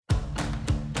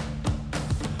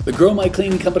The Grow My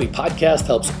Cleaning Company podcast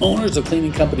helps owners of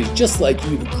cleaning companies just like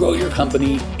you to grow your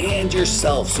company and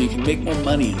yourself so you can make more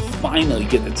money and finally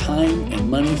get the time and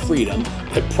money freedom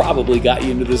that probably got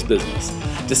you into this business.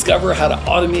 Discover how to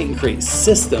automate and create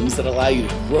systems that allow you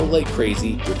to grow like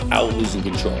crazy without losing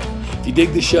control. If you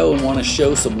dig the show and want to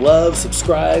show some love,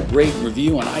 subscribe, rate, and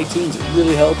review on iTunes. It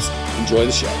really helps. Enjoy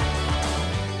the show.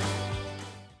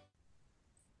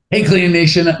 Hey, Cleaning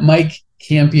Nation, Mike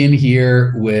Campion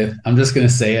here with, I'm just going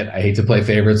to say it, I hate to play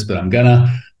favorites, but I'm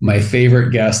gonna, my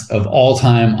favorite guest of all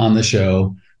time on the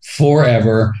show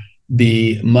forever,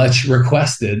 the much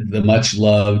requested, the much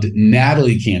loved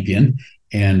Natalie Campion.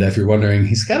 And if you're wondering,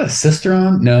 he's got a sister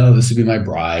on? No, this would be my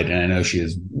bride. And I know she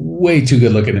is way too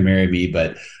good looking to marry me,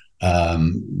 but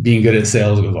being good at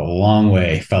sales goes a long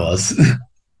way, fellas.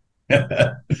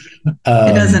 It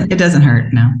doesn't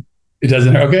hurt, no. It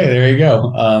doesn't. Okay, there you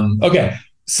go. Okay.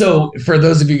 So for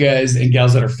those of you guys and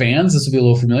gals that are fans, this will be a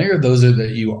little familiar. Those are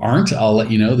that you aren't, I'll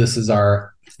let you know. This is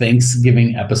our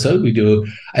Thanksgiving episode. We do,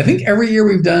 I think every year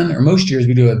we've done, or most years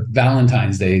we do a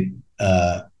Valentine's Day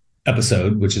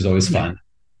episode, which is always fun.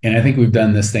 And I think we've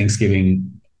done this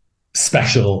Thanksgiving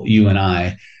special, you and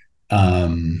I.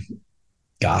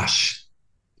 Gosh,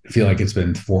 I feel like it's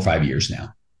been 4 or 5 years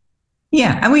now.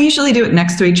 Yeah, and we usually do it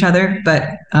next to each other,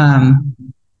 but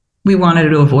we wanted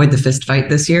to avoid the fist fight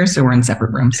this year, so we're in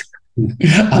separate rooms.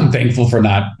 I'm thankful for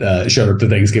not showing up to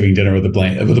Thanksgiving dinner with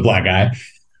a black guy.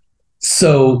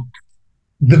 So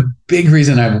the big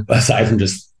reason aside from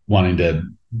just wanting to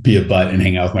be a butt and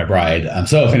hang out with my bride,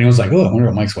 so if anyone's like, oh, I wonder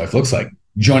what Mike's wife looks like,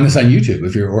 join us on YouTube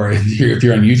if you're on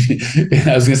YouTube.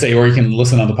 I was going to say, or you can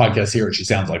listen on the podcast, hear what she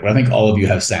sounds like, but I think all of you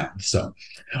have sound. So,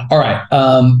 all right.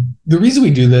 The reason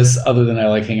we do this, other than I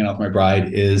like hanging out with my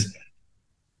bride, is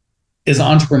as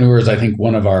entrepreneurs, I think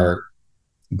one of our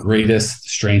greatest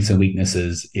strengths and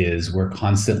weaknesses is we're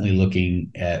constantly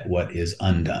looking at what is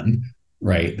undone,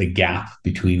 right? The gap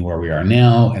between where we are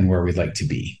now and where we'd like to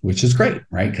be, which is great,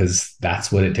 right? Because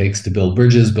that's what it takes to build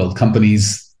bridges, build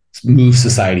companies, move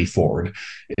society forward,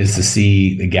 is to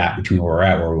see the gap between where we're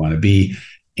at, where we want to be,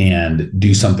 and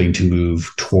do something to move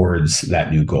towards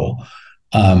that new goal.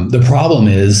 The problem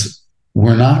is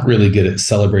we're not really good at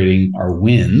celebrating our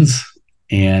wins,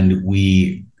 and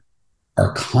we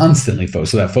are constantly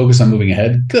focused. So that focus on moving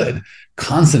ahead, good.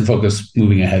 Constant focus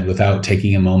moving ahead without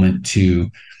taking a moment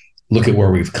to look at where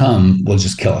we've come will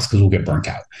just kill us because we'll get burnt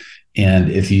out.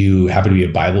 And if you happen to be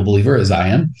a Bible believer, as I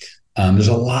am, there's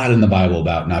a lot in the Bible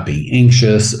about not being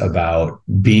anxious, about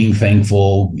being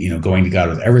thankful, going to God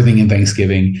with everything in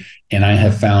Thanksgiving. And I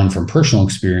have found from personal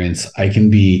experience, I can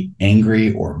be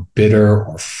angry or bitter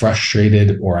or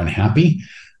frustrated or unhappy,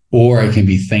 or I can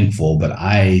be thankful. But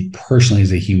I personally,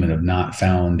 as a human, have not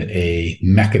found a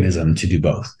mechanism to do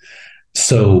both.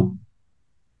 So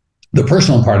the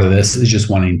personal part of this is just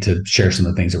wanting to share some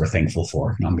of the things that we're thankful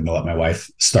for. And I'm going to let my wife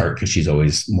start because she's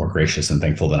always more gracious and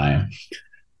thankful than I am.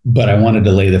 But I wanted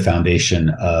to lay the foundation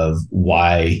of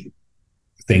why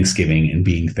Thanksgiving and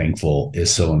being thankful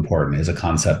is so important, is a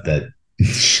concept that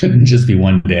shouldn't just be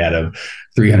one day out of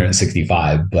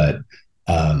 365, but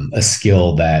a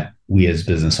skill that we as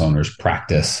business owners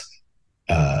practice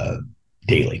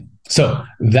daily. So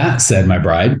that said, my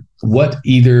bride, what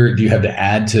either do you have to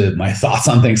add to my thoughts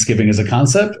on Thanksgiving as a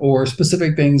concept, or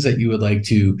specific things that you would like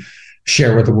to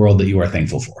share with the world that you are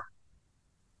thankful for?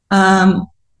 I'm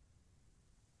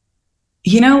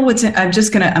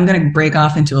going to break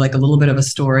off into like a little bit of a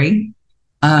story.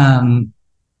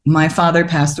 My father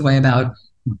passed away about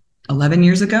 11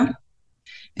 years ago.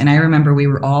 And I remember we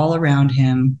were all around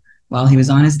him while he was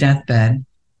on his deathbed.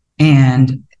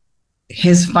 And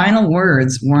his final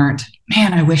words weren't,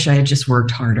 man, I wish I had just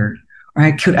worked harder, or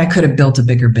I could have built a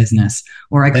bigger business,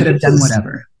 or I could have done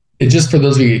whatever. It just, for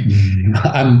those of you,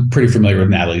 I'm pretty familiar with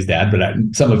Natalie's dad, but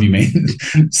some of you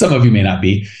may not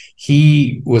be.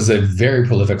 He was a very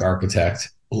prolific architect,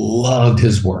 loved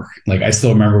his work. Like, I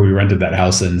still remember we rented that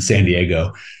house in San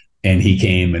Diego, and he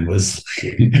came and was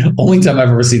only time I've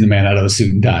ever seen the man out of a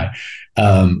suit and tie,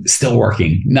 still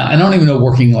working. Now, I don't even know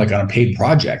working like on a paid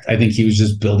project. I think he was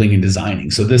just building and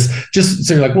designing. So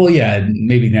so you're like, well, yeah,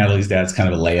 maybe Natalie's dad's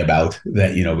kind of a layabout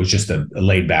that, was just a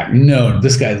laid back. No,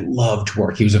 this guy loved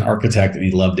work. He was an architect and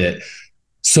he loved it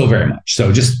so very much.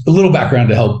 So just a little background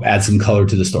to help add some color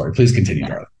to the story. Please continue,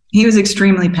 Darla. He was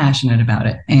extremely passionate about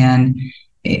it. And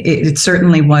it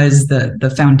certainly was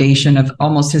the foundation of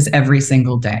almost his every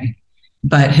single day.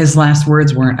 But his last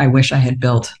words weren't, I wish I had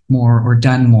built more or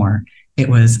done more. It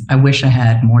was, I wish I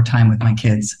had more time with my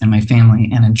kids and my family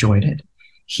and enjoyed it.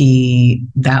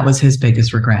 That was his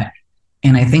biggest regret.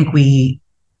 And I think we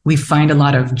we find a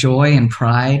lot of joy and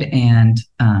pride and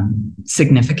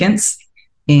significance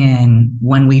in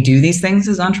when we do these things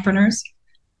as entrepreneurs,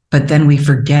 but then we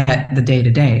forget the day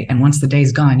to day. And once the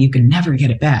day's gone, you can never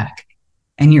get it back.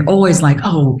 And you're always like,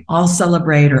 oh, I'll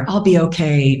celebrate, or I'll be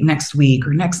okay next week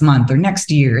or next month or next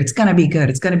year. It's going to be good.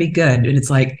 It's going to be good. And it's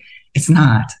like, it's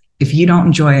not. If you don't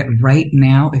enjoy it right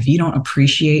now, if you don't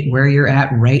appreciate where you're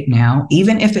at right now,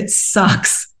 even if it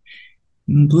sucks,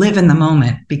 live in the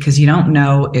moment, because you don't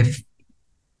know if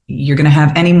you're going to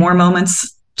have any more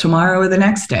moments tomorrow or the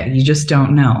next day. You just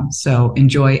don't know. So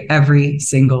enjoy every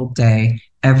single day,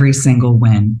 every single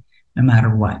win, no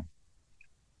matter what.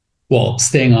 Well,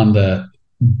 staying on the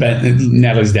Bent,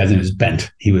 Natalie's dad's name was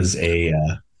Bent. He was a,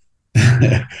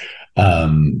 I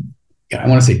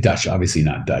want to say Dutch, obviously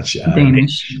not Dutch.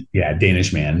 Danish.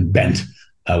 Danish man, Bent,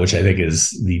 which I think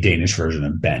is the Danish version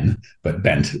of Ben, but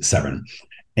Bent Severn.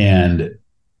 And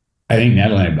I think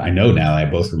Natalie and I know Natalie, I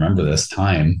both remember this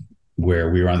time where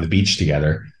we were on the beach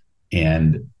together,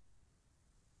 and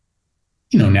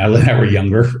Natalie and I were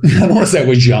younger. I don't want to say I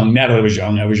was young. Natalie was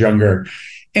young. I was younger.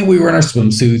 And we were in our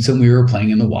swimsuits and we were playing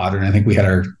in the water. And I think we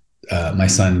had my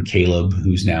son, Caleb,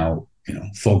 who's now,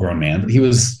 full grown man, but he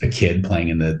was a kid playing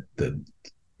in the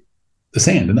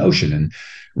sand in the ocean and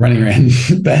running around.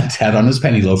 Bent had on his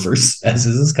penny loafers, as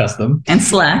is his custom. And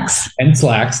slacks,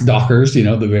 Dockers,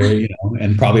 the very,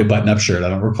 and probably a button up shirt. I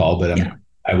don't recall, but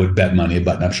I would bet money a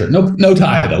button up shirt. No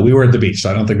tie though. We were at the beach,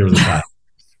 so I don't think there was a tie.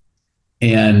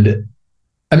 And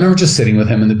I remember just sitting with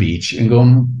him on the beach and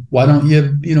going, why don't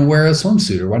you, wear a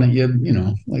swimsuit, or why don't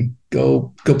you,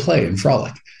 go play and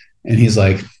frolic? And he's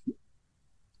like,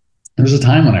 there was a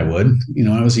time when I would,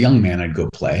 when I was a young man, I'd go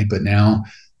play, but now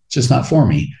it's just not for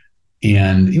me.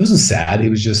 And he wasn't sad. He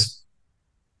was just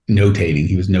notating.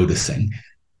 He was noticing.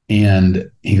 And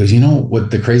he goes,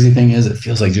 what the crazy thing is, it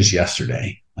feels like just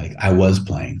yesterday. Like I was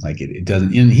playing, like it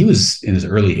doesn't, and he was in his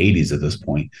early 80s at this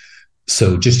point.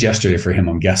 So just yesterday for him,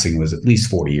 I'm guessing, was at least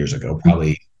 40 years ago,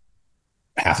 probably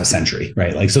half a century,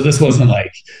 right? Like, so this wasn't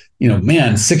like,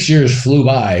 man, 6 years flew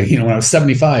by, when I was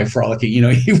 75 frolicking,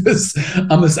 he was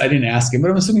almost, I didn't ask him,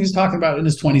 but I'm assuming he's talking about in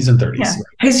his 20s and 30s. Yeah. Right?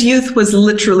 His youth was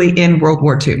literally in World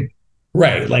War II.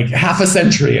 Right. Like half a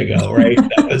century ago, right?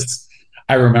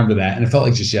 I remember that. And it felt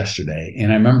like just yesterday.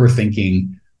 And I remember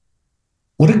thinking,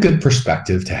 what a good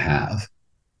perspective to have.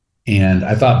 And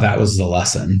I thought that was the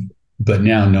lesson. But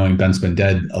now, knowing Ben's been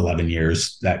dead 11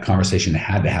 years, that conversation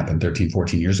had to happen 13,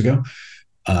 14 years ago,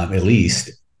 at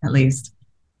least. At least.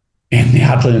 And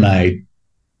Natalie and I,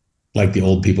 like the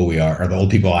old people we are, or the old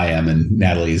people I am, and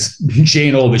Natalie's, she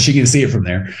ain't old, but she can see it from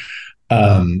there.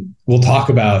 We'll talk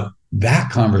about that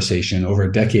conversation over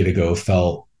a decade ago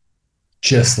felt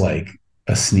just like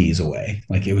a sneeze away.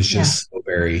 Like it was just so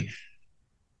very...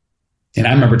 And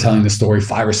I remember telling the story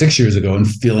 5 or 6 years ago and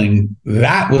feeling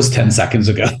that was 10 seconds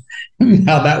ago.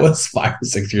 Now that was 5 or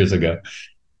 6 years ago.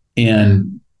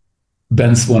 And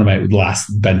Ben's one of my last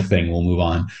Bent thing, we'll move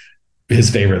on. His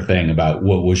favorite thing about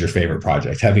what was your favorite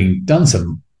project, having done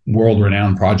some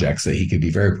world-renowned projects that he could be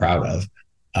very proud of.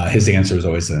 His answer is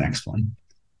always the next one,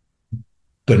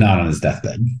 but not on his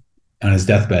deathbed. On his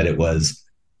deathbed, it was,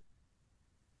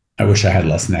 I wish I had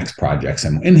less next projects.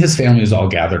 And his family was all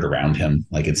gathered around him.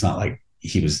 Like, it's not like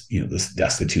he was, this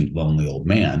destitute, lonely old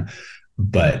man,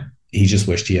 but he just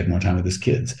wished he had more time with his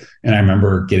kids. And I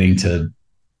remember getting to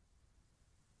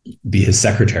be his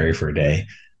secretary for a day,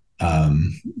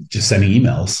 just sending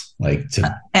emails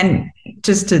and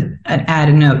just to add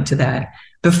a note to that,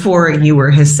 before you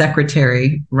were his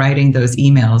secretary writing those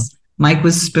emails, Mike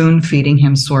was spoon feeding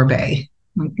him sorbet,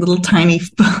 little tiny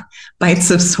bites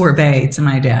of sorbet to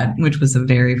my dad, which was a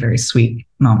very, very sweet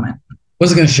moment.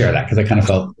 Wasn't going to share that because I kind of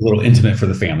felt a little intimate for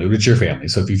the family, but it's your family.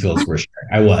 So if you feel it's worth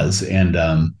sharing, I was, and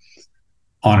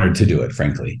honored to do it,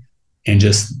 frankly. And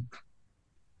just,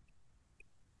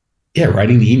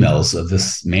 writing the emails of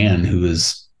this man who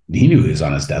he knew he was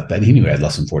on his deathbed. He knew he had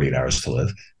less than 48 hours to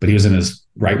live, but he was in his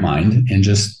right mind, and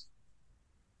just,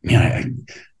 man,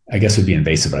 I guess it would be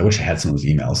invasive, but I wish I had some of those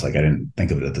emails. Like, I didn't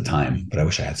think of it at the time, but I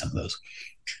wish I had some of those.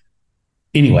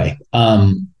 Anyway,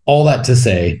 all that to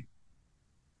say,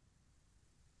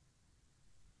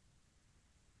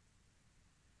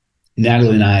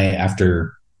 Natalie and I,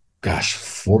 after,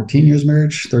 14 years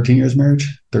marriage, 13 years marriage,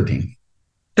 13,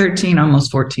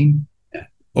 almost 14,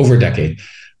 over a decade.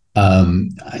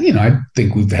 I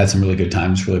think we've had some really good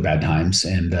times, really bad times.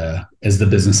 And as the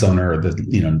business owner,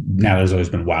 Natalie's always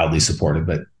been wildly supportive,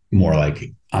 but more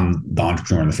like I'm the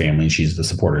entrepreneur in the family and she's the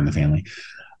supporter in the family.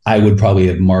 I would probably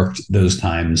have marked those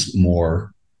times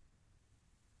more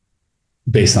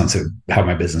based on how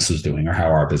my business was doing or how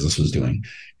our business was doing.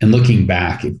 And looking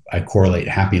back, if I correlate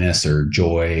happiness or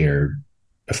joy or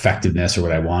effectiveness or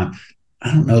what I want,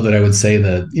 I don't know that I would say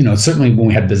that, certainly when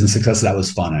we had business success, that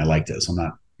was fun. I liked it. So I'm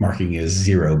not marking it as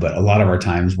zero, but a lot of our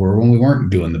times were when we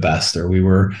weren't doing the best, or we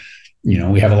were,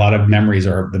 we have a lot of memories,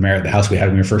 or the house we had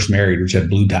when we were first married, which had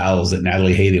blue towels that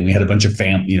Natalie hated. And we had a bunch of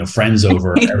friends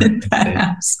over.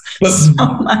 That so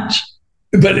much.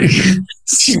 But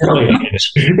she really hated it.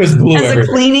 It was blue everywhere.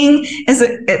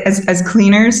 As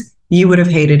cleaners, you would have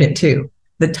hated it too.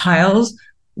 The tiles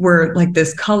were like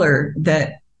this color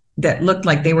that looked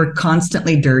like they were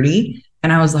constantly dirty.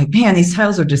 And I was like, man, these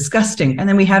tiles are disgusting. And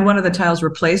then we had one of the tiles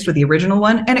replaced with the original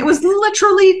one, and it was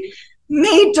literally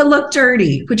made to look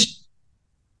dirty, which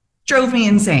drove me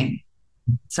insane.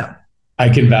 So I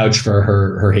can vouch for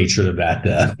her hatred of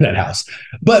that house.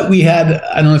 But we had,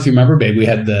 I don't know if you remember, babe, we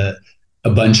had a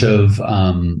bunch of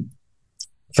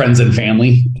friends and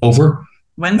family over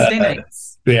Wednesday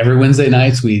nights. Every Wednesday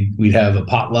nights we'd have a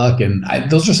potluck, and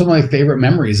those are some of my favorite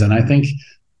memories. And I think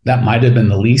that might have been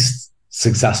the least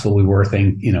successful we were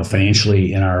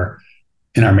financially in our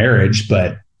marriage,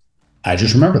 but I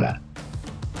just remember that.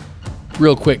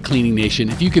 Real quick, Cleaning Nation,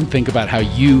 if you can think about how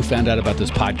you found out about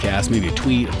this podcast, maybe a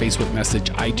tweet, a Facebook message,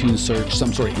 iTunes search,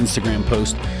 some sort of Instagram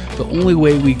post, the only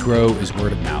way we grow is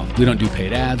word of mouth. We don't do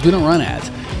paid ads. We don't run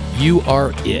ads. You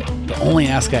are it. The only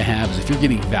ask I have is if you're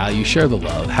getting value, share the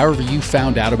love. However you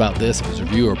found out about this, if it's a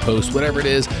review or post, whatever it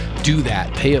is, do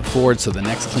that. Pay it forward so the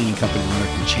next cleaning company owner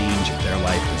can change their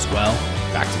life as well.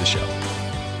 Back to the show.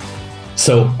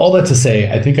 So all that to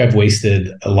say, I think I've wasted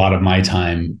a lot of my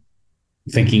time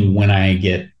thinking when I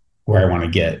get where I want to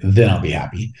get, then I'll be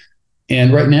happy.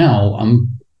 And right now,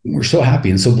 we're so happy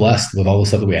and so blessed with all the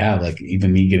stuff that we have. Like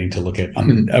even me getting to look at, I'm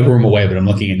in a room away, but I'm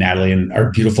looking at Natalie and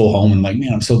our beautiful home, and like,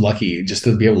 man, I'm so lucky just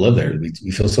to be able to live there.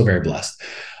 We feel so very blessed.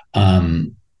 But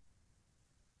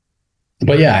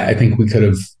yeah, I think we could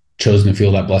have chosen to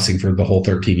feel that blessing for the whole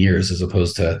 13 years, as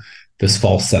opposed to this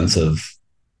false sense of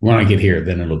when I get here,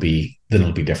 then it'll be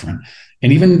different.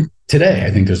 And even today,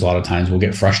 I think there's a lot of times we'll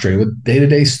get frustrated with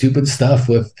day-to-day stupid stuff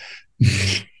with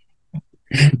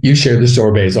you shared the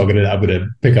story base. I'm gonna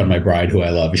pick on my bride, who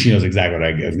I love. She knows exactly what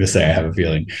I'm gonna say. I have a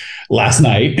feeling. Last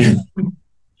night,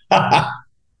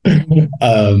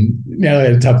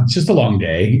 just a long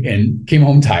day, and came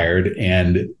home tired.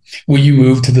 And will you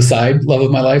move to the side, love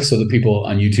of my life, so that people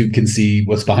on YouTube can see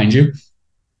what's behind you?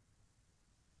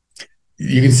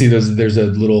 You can see there's a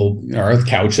little our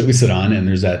couch that we sit on, and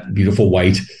there's that beautiful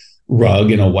white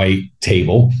rug and a white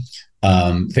table.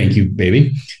 Thank you,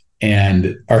 baby.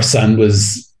 And our son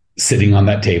was sitting on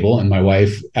that table, and my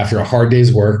wife, after a hard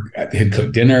day's work, had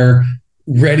cooked dinner,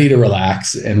 ready to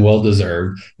relax and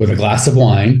well-deserved, with a glass of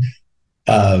wine,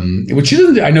 which she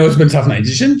doesn't do. I know it's been a tough night.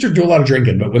 She didn't do a lot of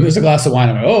drinking, but when there's a glass of wine,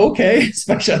 I'm like, oh, okay.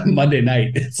 Especially on Monday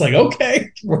night. It's like,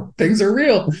 okay, things are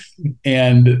real.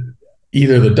 And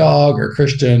either the dog or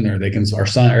Christian or our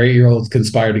son, our 8-year-old,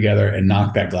 conspire together and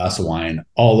knock that glass of wine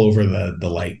all over the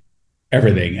light,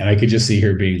 everything. And I could just see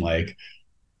her being like,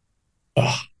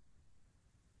 oh.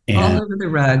 All over the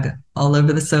rug, all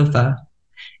over the sofa,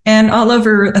 and all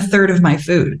over a third of my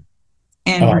food.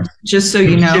 And just so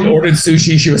you know, she ordered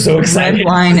sushi. She was so excited. Red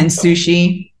wine and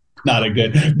sushi. Not a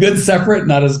good separate,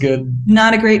 not as good.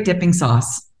 Not a great dipping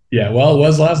sauce. Yeah, well, it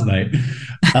was last night.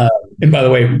 And by the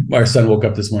way, our son woke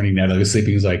up this morning. Natalie was sleeping.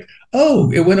 He was like,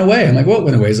 "Oh, it went away." I'm like, "What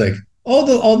went away?" He's like, all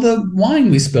the wine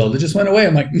we spilled. It just went away."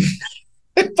 I'm like,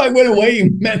 "If I went away,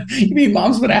 you mean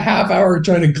Mom spent a half hour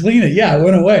trying to clean it?" Yeah, it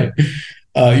went away.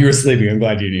 You were sleeping. I'm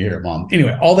glad you didn't hear it, Mom.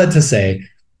 Anyway, all that to say,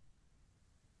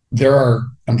 there are,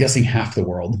 I'm guessing, half the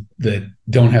world that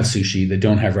don't have sushi, that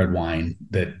don't have red wine,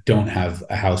 that don't have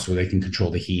a house where they can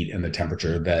control the heat and the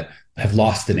temperature, that have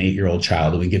lost an 8-year-old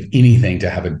child, and we give anything to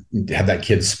have that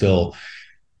kid spill.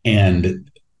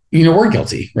 And, we're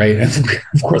guilty, right? And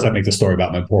of course, I make the story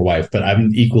about my poor wife, but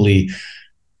I'm equally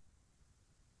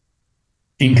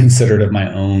inconsiderate of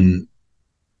my own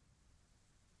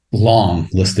long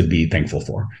list to be thankful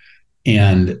for.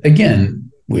 And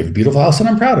again, we have a beautiful house and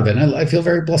I'm proud of it. And I feel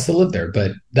very blessed to live there.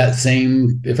 But that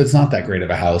same, if it's not that great of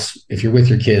a house, if you're with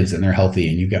your kids and they're healthy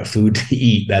and you've got food to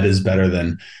eat, that is better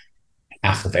than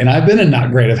half of it. And I've been in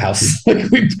not great of houses. Like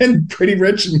we've been pretty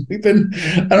rich, and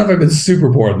I don't know if I've been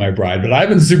super poor with my bride, but I've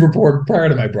been super poor prior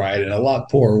to my bride and a lot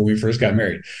poorer when we first got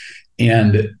married.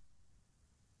 And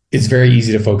it's very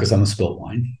easy to focus on the spilt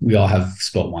wine. We all have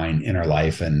spilt wine in our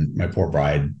life. And my poor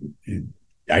bride,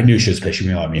 I knew she was pissed. She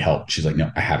was going to let me help. She's like,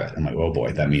 "No, I have it." I'm like, "Oh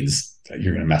boy, that means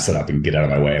you're going to mess it up and get out of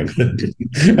my way."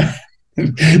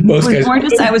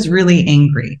 I was really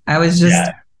angry. I was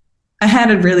just, I had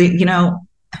a really,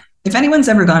 if anyone's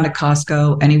ever gone to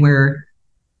Costco anywhere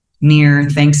near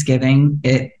Thanksgiving,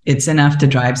 it's enough to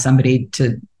drive somebody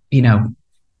to,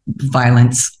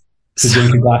 violence. To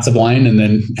drink a glass of wine and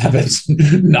then have it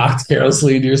knocked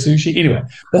carelessly into your sushi. Anyway,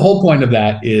 the whole point of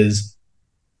that is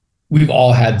we've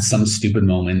all had some stupid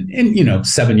moment. And,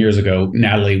 7 years ago,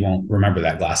 Natalie won't remember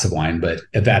that glass of wine, but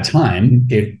at that time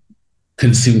it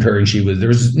consumed her and there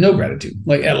was no gratitude.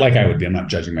 Like I would be, I'm not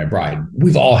judging my bride.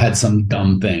 We've all had some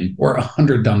dumb thing or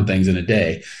 100 dumb things in a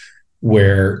day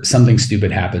where something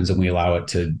stupid happens and we allow it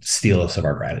to steal us of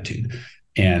our gratitude.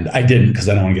 And I didn't, because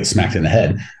I don't want to get smacked in the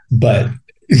head. But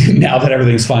now that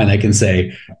everything's fine, I can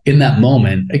say in that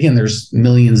moment, again, there's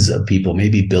millions of people,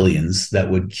 maybe billions, that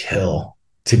would kill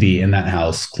to be in that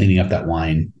house cleaning up that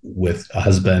wine with a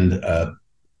husband.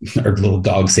 Our little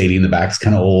dog Sadie in the back is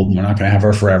kind of old, and we're not going to have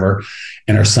her forever.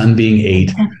 And our son being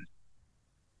 8.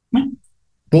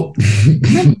 Well,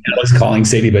 I was calling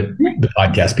Sadie, but the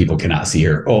podcast people cannot see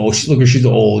her. Oh, she's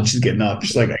old. She's getting up.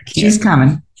 She's like, I can't. She's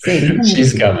coming. Sadie.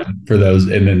 She's coming for those.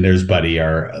 And then there's Buddy,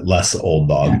 our less old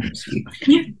dog.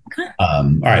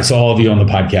 All right. So all of you on the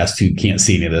podcast who can't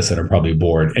see any of this and are probably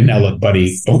bored. And now look,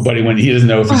 Buddy, when he doesn't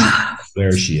know if he's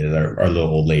there she is, our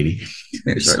little old lady.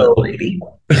 There's our little lady.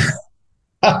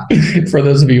 For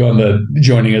those of you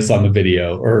joining us on the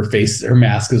video, her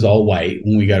mask is all white.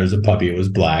 When we got her as a puppy, it was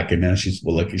black, and now she's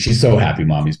so happy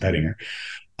mommy's petting her.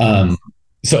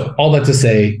 So all that to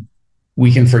say,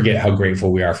 we can forget how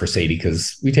grateful we are for Sadie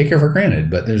because we take her for granted.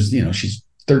 But there's, she's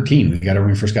 13. We got her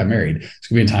when we first got married. It's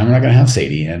gonna be a time we're not gonna have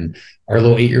Sadie, and our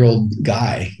little 8-year-old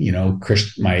guy.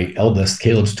 Chris, my eldest,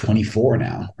 Caleb's 24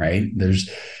 now. Right? There's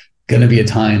going to be a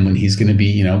time when he's going to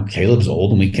be, Caleb's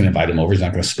old and we can invite him over. He's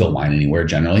not going to spill wine anywhere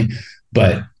generally,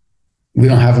 but we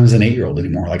don't have him as an 8-year-old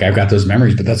anymore. Like I've got those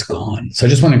memories, but that's gone. So I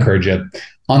just want to encourage you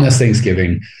on this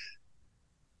Thanksgiving,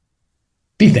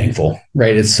 be thankful,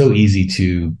 right? It's so easy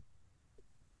to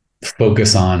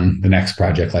focus on the next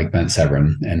project like Bent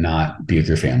Severin and not be with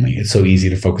your family. It's so easy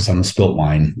to focus on the spilt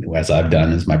wine, as I've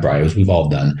done, as my bride, as we've all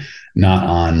done, not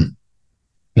on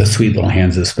the sweet little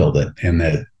hands that spilled it and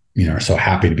that, are so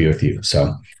happy to be with you.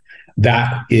 So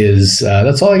that's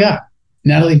all I got.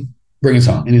 Natalie, bring us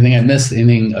home. Anything I missed?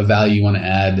 Anything of value you want to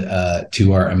add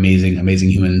to our amazing, amazing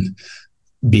human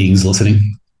beings listening?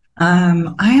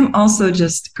 I am also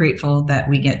just grateful that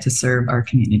we get to serve our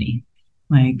community.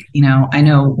 I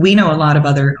know we know a lot of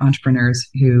other entrepreneurs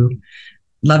who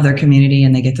love their community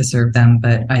and they get to serve them,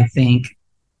 but I think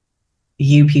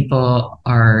you people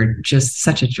are just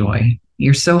such a joy.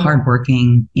 You're so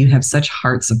hardworking. You have such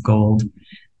hearts of gold.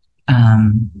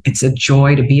 It's a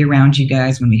joy to be around you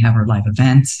guys when we have our live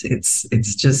events.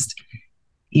 It's just,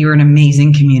 you're an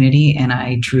amazing community, and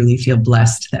I truly feel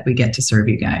blessed that we get to serve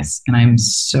you guys. And I'm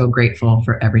so grateful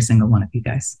for every single one of you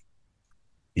guys.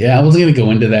 Yeah, I wasn't going to go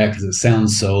into that because it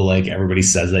sounds so like everybody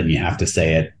says it and you have to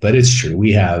say it, but it's true.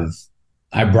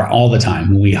 I brought all the time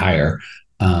when we hire.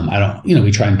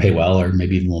 We try and pay well, or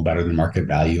maybe even a little better than market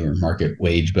value or market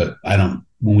wage, but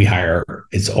when we hire,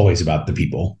 it's always about the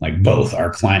people, like both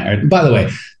our client. By the way,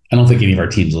 I don't think any of our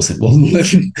teams listen. Well,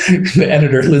 the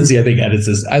editor, Lindsay, I think edits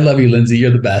this. I love you, Lindsay.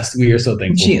 You're the best. We are so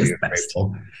thankful. She is the best.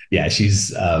 Grateful. Yeah,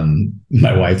 she's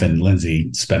my wife and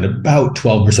Lindsay spend about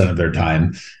 12% of their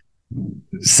time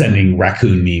sending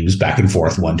raccoon memes back and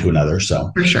forth one to another.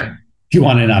 So for sure. If you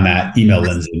want in on that, email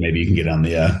Lindsay. Maybe you can get on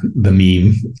the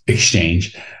meme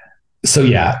exchange. So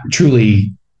yeah,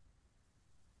 truly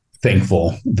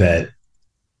thankful that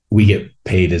we get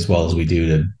paid as well as we do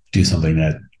to do something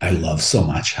that I love so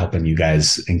much, helping you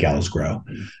guys and gals grow.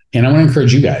 And I want to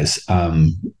encourage you guys.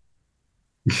 I'm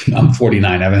 49.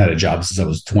 I haven't had a job since I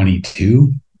was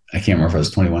 22. I can't remember if I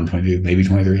was 21, 22, maybe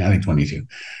 23. I think 22.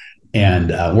 And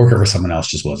working for someone else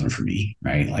just wasn't for me,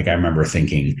 right? Like I remember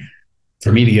thinking,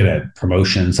 for me to get a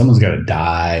promotion, someone's got to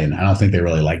die. And I don't think they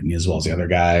really like me as well as the other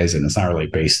guys. And it's not really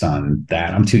based on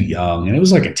that. I'm too young. And it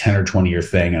was like a 10 or 20 year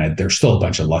thing. And there's still a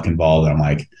bunch of luck involved. And I'm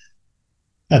like,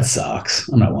 that sucks.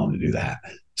 I'm not willing to do that.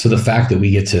 So the fact that we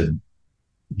get to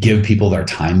give people their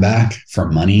time back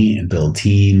for money and build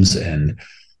teams and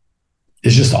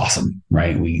it's just awesome,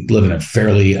 right? We live in a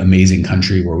fairly amazing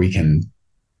country where we can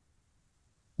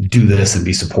do this and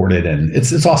be supported, and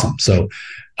it's awesome. So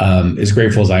as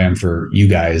grateful as I am for you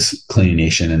guys, Cleaning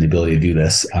Nation, and the ability to do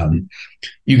this,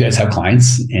 you guys have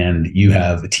clients and you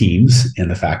have teams,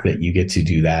 and the fact that you get to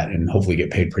do that and hopefully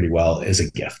get paid pretty well is a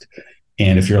gift.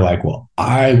 And if you're like, well,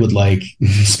 I would like,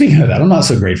 speaking of that, I'm not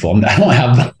so grateful. I don't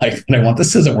have the life that I want.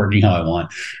 This isn't working how I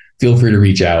want. Feel free to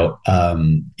reach out.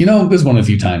 There's one a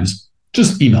few times.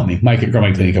 Just email me,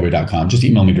 mike@growmycleaningcompany.com. Just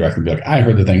email me directly and be like, I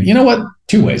heard the thing. You know what?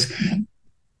 2 ways.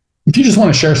 If you just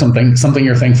want to share something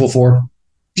you're thankful for,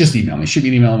 just email me. Shoot me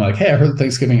an email. I'm like, hey, I heard the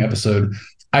Thanksgiving episode.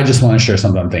 I just want to share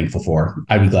something I'm thankful for.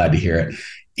 I'd be glad to hear it.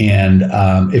 And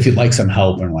if you'd like some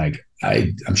help, and like,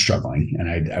 I'm struggling,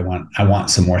 and I want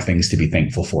some more things to be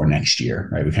thankful for next year,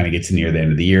 right? We kind of get to near the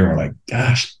end of the year, and we're like,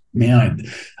 gosh, man,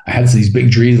 I had these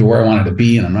big dreams of where I wanted to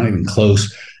be, and I'm not even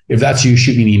close. If that's you,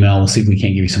 shoot me an email. We'll see if we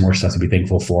can't give you some more stuff to be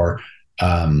thankful for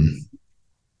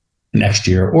next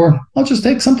year, or I'll just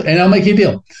take something and I'll make you a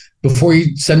deal. Before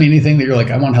you send me anything that you're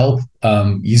like, I want help,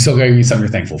 you still got to give me something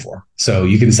you're thankful for. So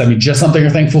you can send me just something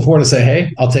you're thankful for to say,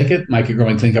 hey, I'll take it,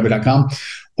 mike@growingcleancompany.com.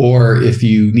 Or if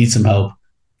you need some help,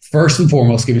 first and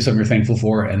foremost, give me something you're thankful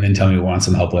for, and then tell me what you want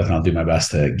some help with, and I'll do my best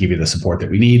to give you the support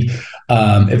that we need.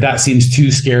 If that seems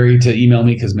too scary to email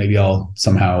me, because maybe I'll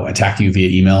somehow attack you via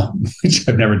email, which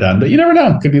I've never done, but you never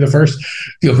know. Could be the first.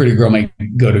 Feel free to go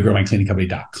to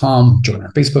growmycleaningcompany.com, join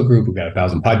our Facebook group. We've got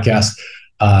 1,000 podcasts.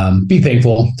 Be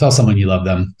thankful. Tell someone you love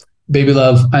them. Baby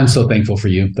love, I'm so thankful for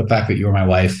you. The fact that you are my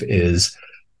wife is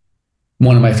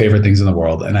one of my favorite things in the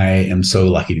world, and I am so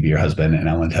lucky to be your husband, and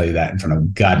I want to tell you that in front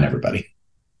of God and everybody.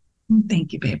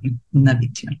 Thank you, baby. Love you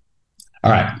too.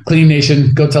 All right. Cleaning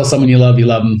Nation, go tell someone you love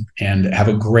them, and have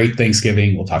a great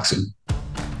Thanksgiving. We'll talk soon.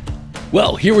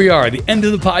 Well, here we are, the end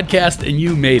of the podcast, and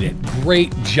you made it.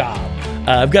 Great job.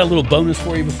 I've got a little bonus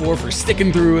for you for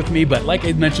sticking through with me. But like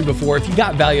I mentioned before, if you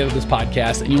got value out of this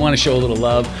podcast and you want to show a little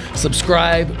love,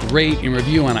 subscribe, rate, and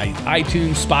review on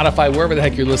iTunes, Spotify, wherever the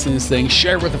heck you're listening to this thing.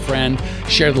 Share with a friend,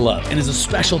 share the love. And as a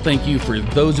special thank you for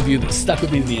those of you that stuck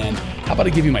with me to the end, how about I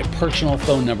give you my personal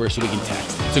phone number so we can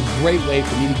text? It's a great way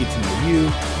for me to get to know you,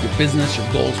 your business, your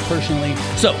goals personally.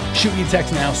 So shoot me a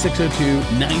text now,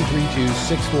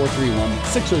 602-932-6431,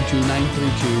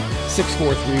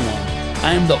 602-932-6431.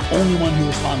 I am the only one who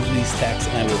responds to these texts,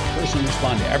 and I will personally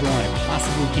respond to everyone I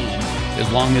possibly can as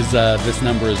long as this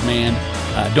number is manned.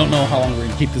 Don't know how long we're going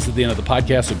to keep this at the end of the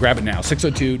podcast, so grab it now,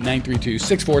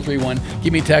 602-932-6431.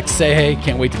 Give me a text, say hey,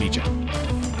 can't wait to meet you.